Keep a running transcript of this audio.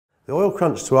The oil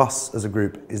crunch to us as a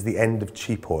group is the end of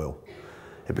cheap oil.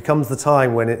 It becomes the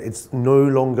time when it's no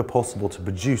longer possible to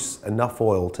produce enough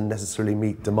oil to necessarily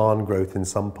meet demand growth in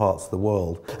some parts of the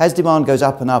world. As demand goes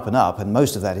up and up and up, and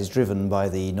most of that is driven by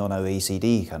the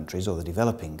non-OECD countries or the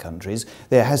developing countries,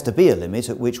 there has to be a limit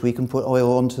at which we can put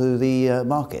oil onto the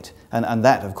market. And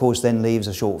that, of course, then leaves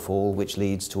a shortfall which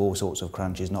leads to all sorts of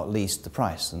crunches, not least the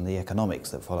price and the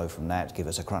economics that follow from that give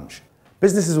us a crunch.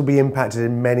 Businesses will be impacted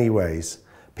in many ways.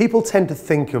 People tend to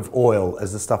think of oil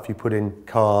as the stuff you put in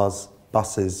cars,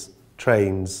 buses,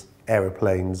 trains,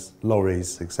 aeroplanes,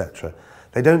 lorries, etc.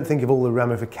 They don't think of all the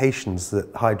ramifications that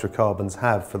hydrocarbons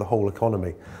have for the whole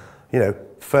economy. You know,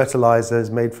 fertilizer is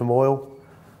made from oil.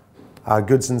 Our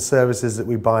goods and services that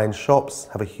we buy in shops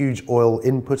have a huge oil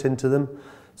input into them.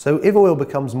 So if oil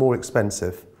becomes more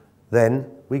expensive, then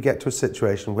we get to a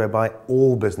situation whereby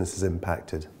all business is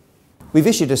impacted. We've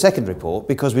issued a second report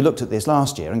because we looked at this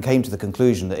last year and came to the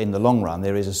conclusion that in the long run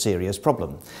there is a serious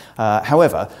problem.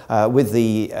 However, with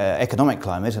the economic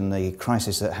climate and the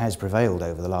crisis that has prevailed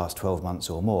over the last 12 months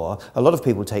or more, a lot of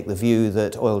people take the view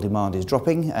that oil demand is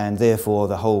dropping and therefore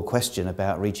the whole question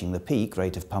about reaching the peak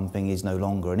rate of pumping is no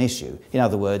longer an issue. In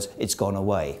other words, it's gone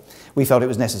away. We felt it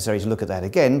was necessary to look at that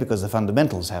again because the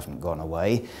fundamentals haven't gone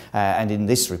away, and in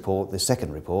this report, this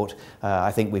second report,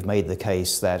 I think we've made the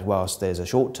case that whilst there's a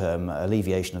short-term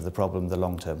alleviation of the problem, the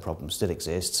long-term problem still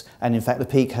exists, and in fact the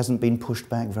peak hasn't been pushed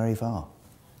back very far.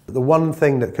 The one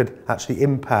thing that could actually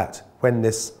impact when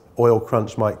this oil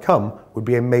crunch might come would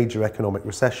be a major economic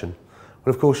recession.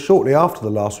 But of course, shortly after the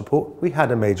last report, we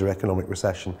had a major economic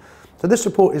recession. So this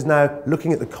report is now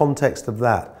looking at the context of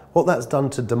that, what that's done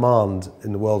to demand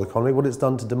in the world economy, what it's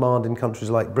done to demand in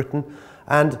countries like Britain,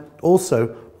 and also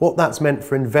what that's meant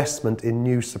for investment in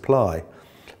new supply.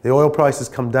 The oil price has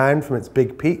come down from its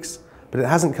big peaks, but it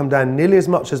hasn't come down nearly as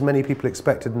much as many people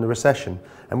expected in the recession.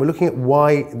 And we're looking at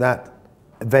why that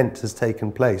event has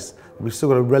taken place. We've still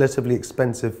got a relatively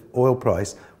expensive oil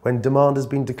price when demand has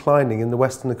been declining in the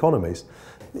Western economies.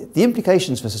 The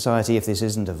implications for society, if this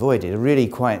isn't avoided, are really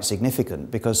quite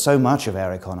significant because so much of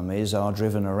our economies are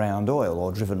driven around oil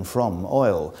or driven from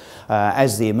oil.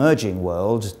 As the emerging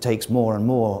world takes more and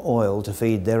more oil to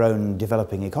feed their own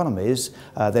developing economies,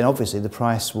 then obviously the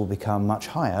price will become much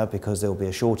higher because there will be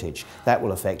a shortage. That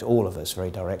will affect all of us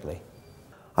very directly.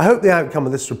 I hope the outcome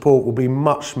of this report will be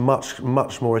much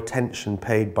more attention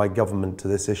paid by government to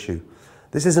this issue.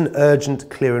 This is an urgent,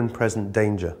 clear and present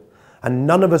danger. And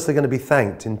none of us are going to be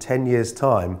thanked in 10 years'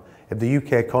 time if the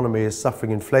UK economy is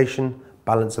suffering inflation,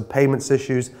 balance of payments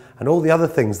issues, and all the other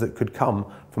things that could come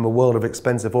from a world of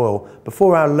expensive oil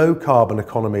before our low-carbon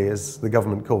economy, as the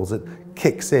government calls it,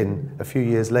 kicks in a few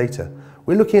years later.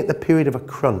 We're looking at the period of a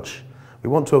crunch. We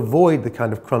want to avoid the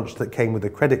kind of crunch that came with the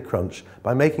credit crunch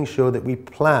by making sure that we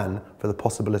plan for the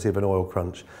possibility of an oil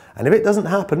crunch. And if it doesn't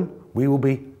happen, we will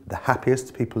be the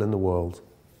happiest people in the world.